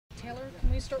Taylor,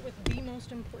 can we start with the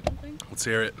most important thing? Let's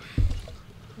hear it.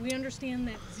 We understand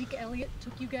that Zeke Elliott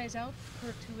took you guys out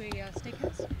to a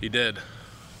steakhouse. He did.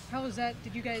 How was that?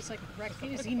 Did you guys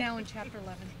is he now in Chapter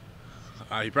 11?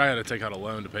 He probably had to take out a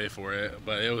loan to pay for it,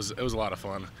 but it was a lot of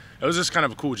fun. It was just kind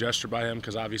of a cool gesture by him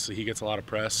because obviously he gets a lot of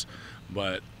press,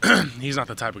 but he's not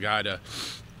the type of guy to,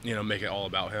 make it all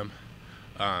about him.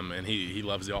 And he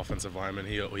loves the offensive lineman.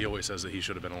 He always says that he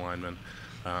should have been a lineman.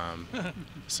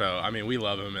 So I mean, we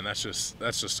love him, and it's just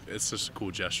a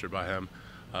cool gesture by him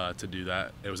to do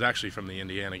that. It was actually from the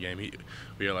Indiana game.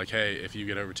 We were like, hey, if you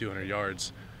get over 200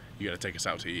 yards, you got to take us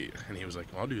out to eat, and he was like,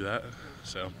 I'll do that.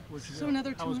 So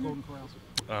another 200. How was Golden Corral?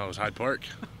 It was Hyde Park.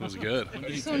 It was good.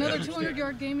 So another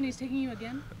 200-yard game, and he's taking you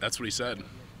again? That's what he said.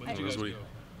 When did you guys go?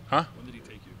 Huh? When did he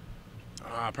take you?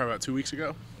 Probably about 2 weeks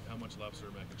ago. How much lobster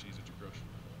mac and cheese did you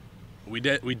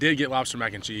crush? We did get lobster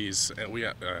mac and cheese, and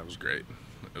it was great.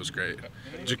 It was great.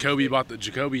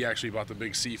 Jacoby actually bought the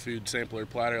big seafood sampler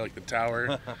platter, like the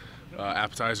tower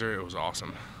appetizer. It was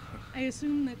awesome. I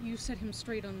assume that you set him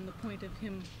straight on the point of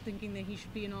him thinking that he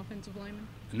should be an offensive lineman?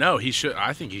 No, he should.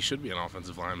 I think he should be an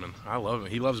offensive lineman. I love him.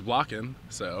 He loves blocking.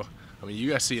 So, I mean, you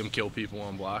guys see him kill people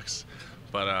on blocks.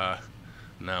 But,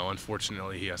 no,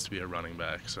 unfortunately, he has to be a running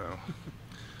back. So,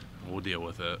 we'll deal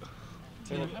with it.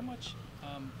 Taylor, how much,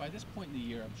 by this point in the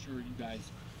year, I'm sure you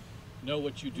guys know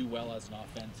what you do well as an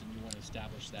offense and you want to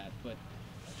establish that. But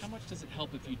how much does it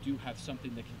help if you do have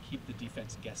something that can keep the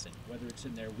defense guessing, whether it's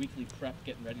in their weekly prep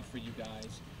getting ready for you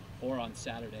guys or on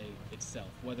Saturday itself,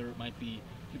 whether it might be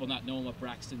people not knowing what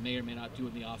Braxton may or may not do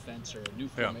in the offense or a new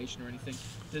formation or anything?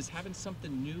 Does having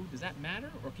something new, does that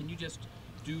matter, or can you just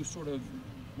do sort of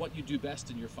what you do best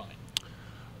and you're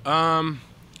fine?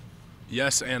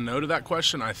 Yes and no to that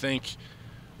question. I think,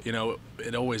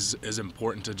 it always is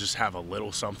important to just have a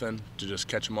little something to just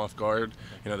catch them off guard.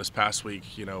 This past week,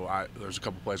 there's a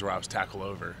couple plays where I was tackle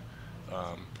over,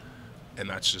 and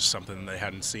that's just something they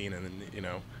hadn't seen. And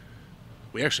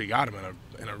we actually got him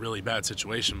in a really bad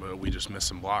situation, but we just missed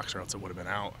some blocks, or else it would have been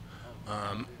out.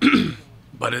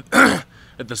 But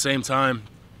at the same time,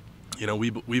 we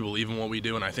believe in what we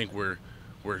do, and I think we're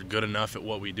good enough at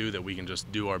what we do that we can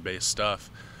just do our base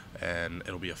stuff, and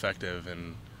it'll be effective,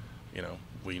 and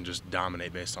we can just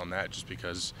dominate based on that. Just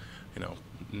because,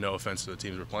 no offense to the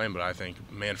teams we're playing, but I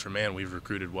think man for man we've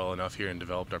recruited well enough here and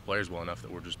developed our players well enough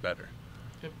that we're just better.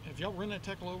 Have y'all run that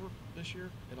tackle over this year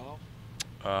at all?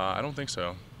 I don't think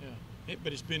so. Yeah,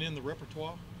 but it's been in the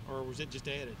repertoire, or was it just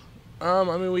added? I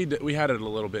mean, we had it a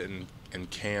little bit in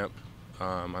camp.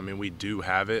 I mean, we do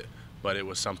have it, but it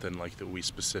was something like that we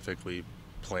specifically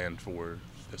planned for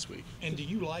this week. And do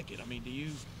you like it? I mean, do you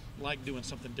like doing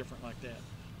something different like that?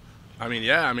 I mean,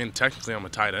 yeah. I mean, technically I'm a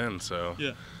tight end, so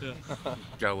yeah.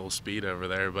 Got a little speed over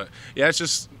there. But yeah, it's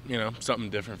just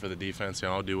something different for the defense.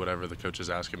 I'll do whatever the coach is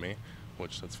asking me,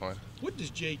 which that's fine. What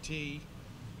does JT?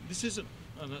 This isn't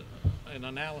an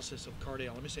analysis of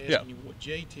Cardale. I'm just asking you, what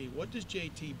does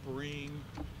JT bring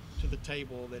to the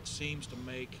table that seems to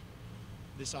make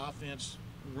this offense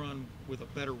run with a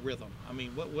better rhythm? I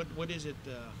mean, what is it?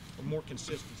 More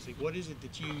consistency. What is it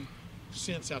that you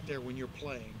sense out there when you're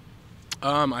playing?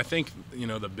 I think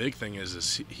the big thing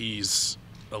is he's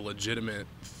a legitimate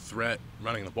threat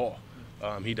running the ball.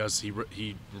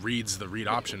 He reads the read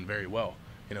option very well.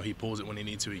 He pulls it when he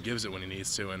needs to. He gives it when he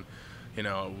needs to. And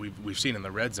we've seen in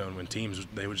the red zone when teams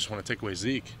they would just want to take away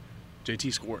Zeke,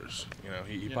 JT scores.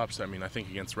 He pops. I mean, I think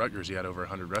against Rutgers he had over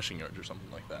 100 rushing yards or something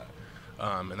like that.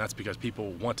 And that's because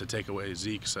people want to take away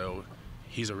Zeke, so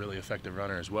he's a really effective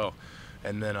runner as well.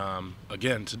 And then,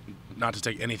 again, not to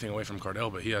take anything away from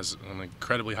Cardale, but he has an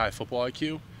incredibly high football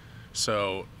IQ.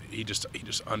 So he just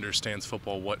understands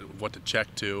football, what to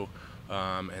check to,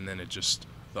 and then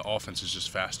the offense is just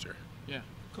faster. Yeah.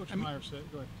 Coach Meyer said,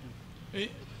 go ahead, Tim.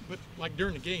 But like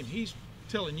during the game, he's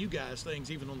telling you guys things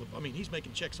even on the. I mean, he's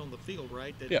making checks on the field,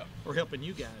 right? That are helping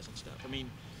you guys and stuff. I mean,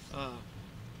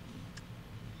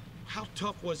 how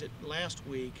tough was it last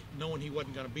week knowing he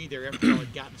wasn't going to be there after y'all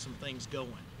had gotten some things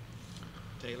going?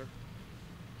 Taylor?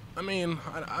 I mean,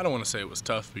 I don't want to say it was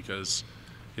tough because,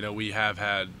 we have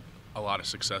had a lot of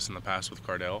success in the past with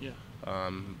Cardale.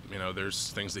 Yeah. There's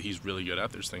things that he's really good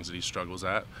at. There's things that he struggles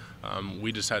at.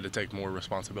 We just had to take more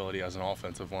responsibility as an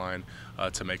offensive line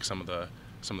to make some of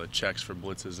the checks for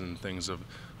blitzes and things of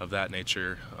that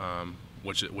nature,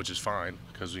 which is fine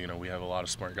because we have a lot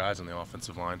of smart guys on the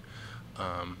offensive line.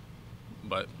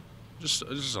 But just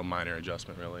a minor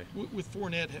adjustment, really. With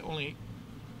Fournette only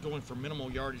going for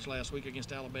minimal yardage last week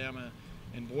against Alabama,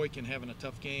 and Boykin having a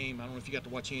tough game. I don't know if you got to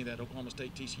watch any of that Oklahoma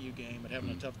State TCU game, but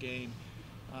having a tough game.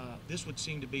 This would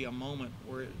seem to be a moment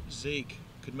where Zeke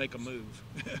could make a move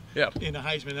Yeah. in the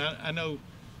Heisman. I know,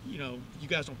 you know, you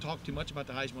guys don't talk too much about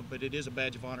the Heisman, but it is a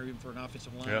badge of honor even for an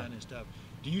offensive line and stuff.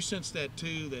 Do you sense that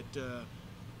too, that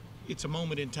it's a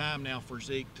moment in time now for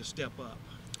Zeke to step up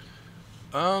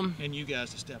and you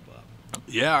guys to step up?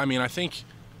 Yeah, I mean, I think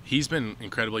he's been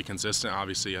incredibly consistent.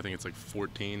 Obviously, I think it's like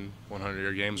 14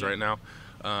 100-yard games right now.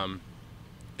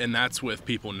 And that's with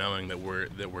people knowing that we're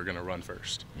going to run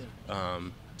first.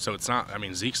 So it's not – I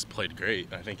mean, Zeke's played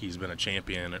great. I think he's been a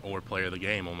champion or player of the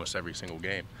game almost every single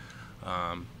game.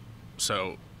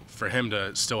 So for him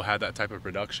to still have that type of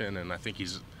production, and I think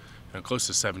he's close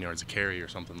to 7 yards a carry or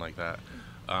something like that,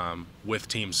 with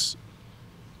teams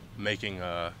making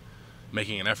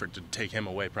an effort to take him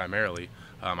away primarily,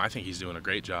 I think he's doing a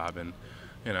great job. And,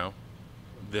 you know,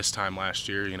 this time last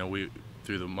year, you know, we –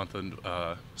 through the month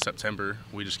of September,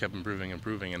 we just kept improving,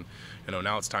 and you know,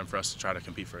 now it's time for us to try to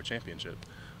compete for a championship.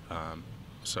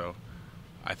 So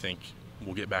I think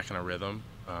we'll get back in a rhythm.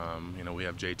 You know, we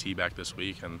have JT back this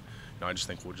week, and you know, I just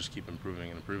think we'll just keep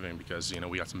improving because you know,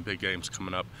 we got some big games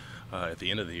coming up at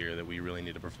the end of the year that we really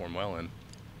need to perform well in.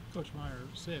 Coach Meyer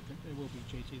said that it will be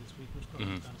JT this week, which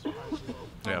probably is not a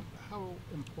surprise. How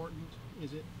important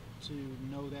is it to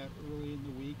know that early in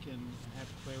the week and have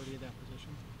clarity of that position?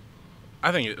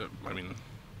 I think, I mean,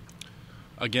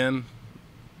 again,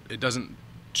 it doesn't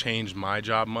change my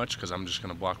job much because I'm just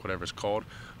going to block whatever's called.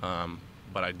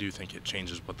 But I do think it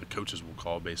changes what the coaches will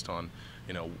call based on,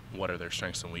 you know, what are their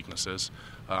strengths and weaknesses.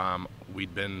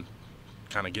 We'd been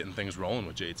kind of getting things rolling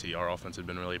with JT. Our offense had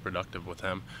been really productive with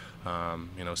him,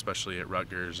 you know, especially at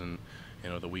Rutgers and,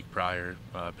 you know, the week prior,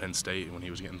 Penn State, when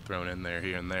he was getting thrown in there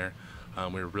here and there.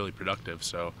 We were really productive.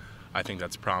 So I think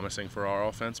that's promising for our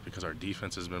offense because our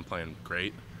defense has been playing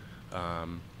great.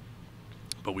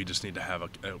 But we just need to have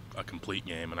a complete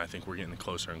game, and I think we're getting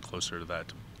closer and closer to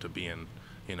that, to being,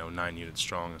 you know, 9 units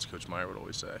strong, as Coach Meyer would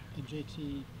always say. Did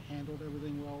JT handled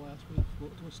everything well last week?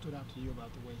 What stood out to you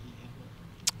about the way he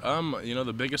handled it? You know,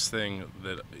 the biggest thing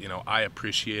that, you know, I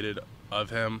appreciated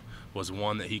of him was,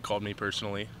 one, that he called me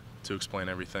personally to explain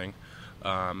everything,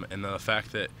 and the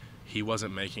fact that he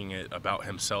wasn't making it about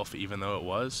himself, even though it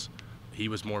was. He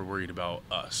was more worried about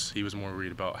us. He was more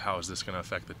worried about how is this going to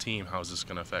affect the team, how is this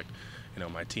going to affect, you know,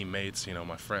 my teammates, you know,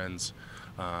 my friends,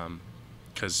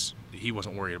 because he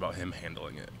wasn't worried about him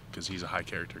handling it because he's a high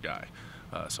character guy.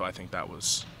 So I think that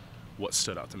was what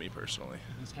stood out to me personally.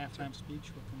 His halftime speech,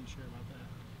 what can you share about that?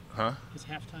 Huh? His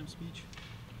halftime speech?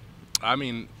 I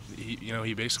mean,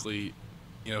 he basically,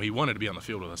 you know, he wanted to be on the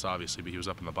field with us, obviously, but he was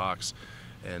up in the box,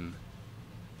 and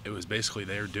it was basically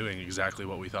they're doing exactly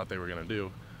what we thought they were going to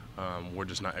do. We're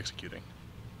just not executing.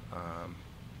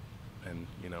 And,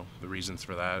 you know, the reasons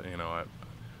for that, you know,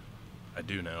 I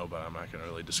do know, but I'm not going to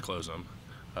really disclose them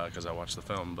because I watched the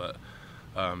film. But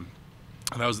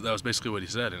that was basically what he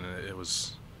said, and it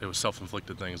was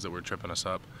self-inflicted things that were tripping us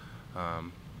up.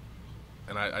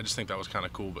 And I just think that was kind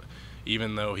of cool. But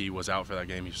even though he was out for that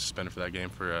game, he was suspended for that game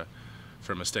for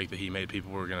a mistake that he made,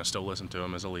 people were going to still listen to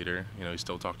him as a leader. You know, he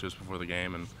still talked to us before the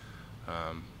game, and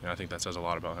you know, I think that says a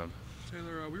lot about him.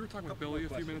 Taylor, we were talking with Billy a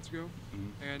few minutes ago,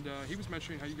 and he was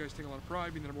mentioning how you guys take a lot of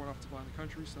pride being the number one offensive line in the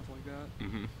country, stuff like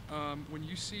that. When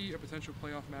you see a potential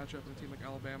playoff matchup in a team like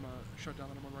Alabama shut down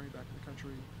the number one running back in the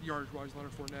country, yardage-wise,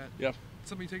 Leonard Fournette,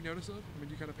 something you take notice of? I mean,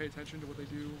 do you kind of pay attention to what they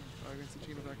do against a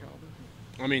team of that caliber?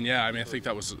 I mean, yeah. I mean, I think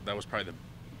that was probably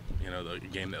the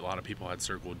game that a lot of people had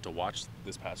circled to watch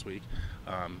this past week.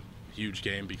 Huge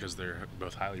game because they're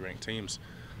both highly ranked teams.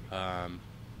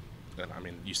 And I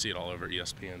mean, you see it all over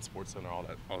ESPN, SportsCenter,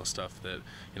 all the stuff that,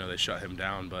 you know, they shut him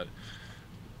down. But,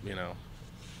 you know,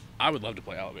 I would love to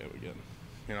play Alabama again.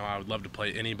 You know, I would love to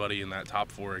play anybody in that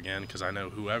top four again because I know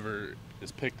whoever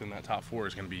is picked in that top four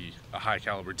is going to be a high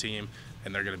caliber team,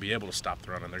 and they're going to be able to stop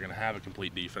the run, and they're going to have a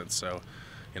complete defense. So,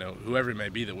 you know, whoever it may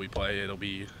be that we play, it'll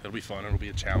be fun. It'll be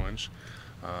a challenge.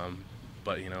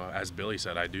 But, you know, as Billy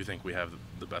said, I do think we have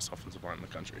the best offensive line in the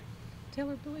country.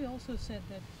 Taylor, Billy also said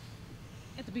that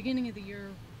at the beginning of the year,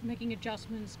 making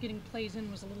adjustments, getting plays in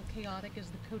was a little chaotic as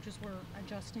the coaches were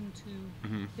adjusting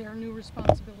to their new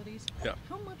responsibilities. Yeah.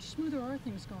 How much smoother are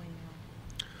things going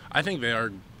now? I think they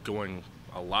are going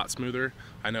a lot smoother.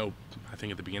 I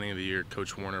think at the beginning of the year,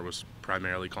 Coach Warner was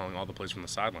primarily calling all the plays from the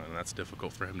sideline, and that's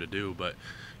difficult for him to do. But,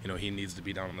 you know, he needs to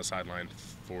be down on the sideline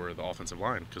for the offensive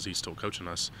line because he's still coaching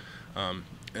us.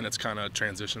 And it's kind of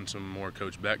transitioned to more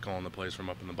Coach Beck calling the plays from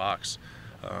up in the box.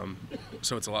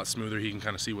 So it's a lot smoother. He can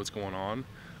kind of see what's going on.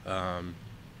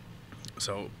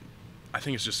 So I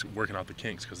think it's just working out the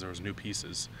kinks because there was new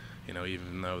pieces. You know,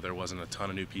 even though there wasn't a ton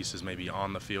of new pieces maybe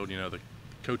on the field, you know, the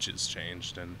coaches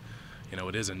changed, and you know,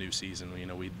 it is a new season. You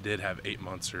know, we did have 8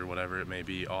 months or whatever it may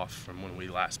be off from when we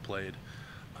last played.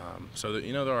 So that,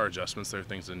 you know, there are adjustments. There are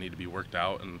things that need to be worked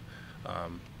out, and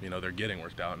you know, they're getting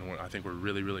worked out, and I think we're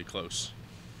really, really close.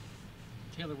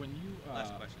 Taylor, when you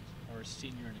Last questions. are a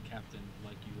senior and a captain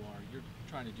like you are, you're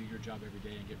trying to do your job every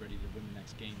day and get ready to win the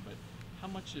next game, but how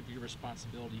much of your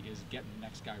responsibility is getting the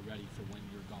next guy ready for when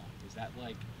you're gone? Is that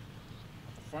like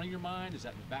at the front of your mind? Is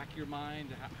that in the back of your mind?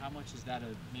 How much is that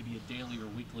maybe a daily or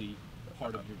weekly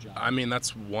part of your job? I mean,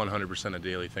 that's 100% a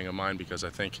daily thing of mine, because I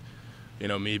think, you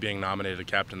know, me being nominated a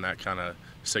captain, that kind of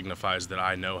signifies that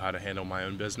I know how to handle my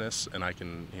own business, and I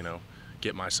can, you know,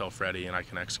 get myself ready, and I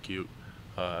can execute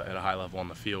at a high level on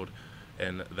the field.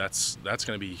 And that's going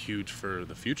to be huge for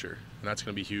the future, and that's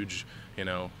going to be huge. You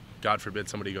know, God forbid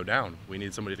somebody go down. We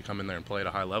need somebody to come in there and play at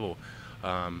a high level.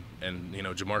 And you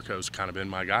know, Jamarco's kind of been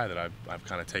my guy that I've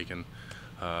kind of taken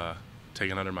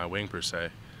under my wing, per se,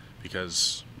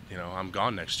 because, you know, I'm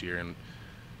gone next year, and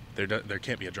there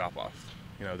can't be a drop off.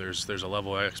 You know, there's a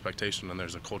level of expectation, and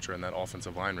there's a culture in that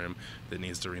offensive line room that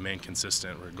needs to remain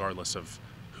consistent regardless of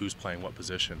who's playing what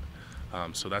position.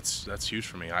 So that's huge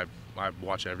for me. I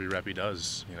watch every rep he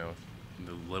does. You know,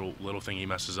 the little thing he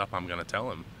messes up, I'm gonna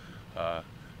tell him.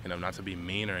 You know, not to be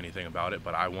mean or anything about it,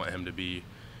 but I want him to be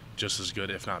just as good,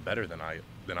 if not better, than I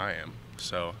am.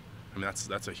 So, I mean,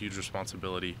 that's a huge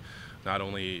responsibility, not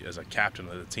only as a captain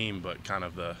of the team, but kind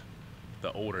of the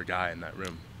older guy in that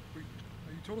room. You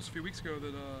told us a few weeks ago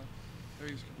that, I think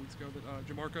it was a couple weeks ago, that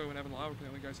Jamarco and Evan Lau were the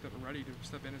only guys that were ready to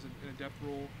step in as in a depth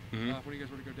role when you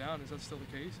guys were to go down. Is that still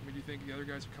the case? I mean, do you think the other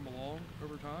guys have come along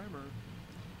over time, or?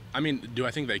 I mean, do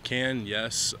I think they can?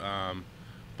 Yes,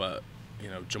 but you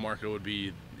know, Jamarco would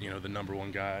be, you know, the number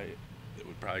one guy that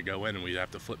would probably go in, and we'd have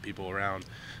to flip people around.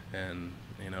 And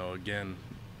you know, again,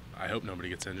 I hope nobody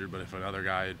gets injured, but if another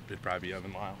guy, it'd probably be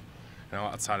Evan Lau. You know,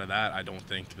 outside of that, I don't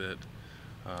think that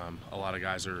a lot of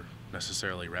guys are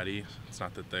necessarily ready. It's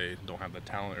not that they don't have the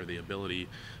talent or the ability.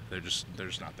 They're just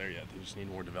not there yet. They just need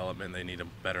more development. They need a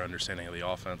better understanding of the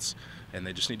offense, and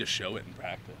they just need to show it in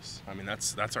practice. I mean,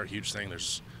 that's our huge thing.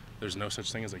 There's no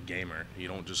such thing as a gamer. You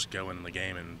don't just go in the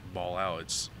game and ball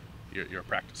out. You're a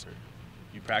practicer.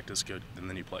 You practice good, and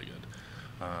then you play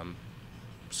good.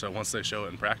 So once they show it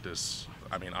in practice,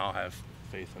 I mean, I'll have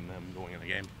faith in them going in the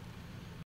game.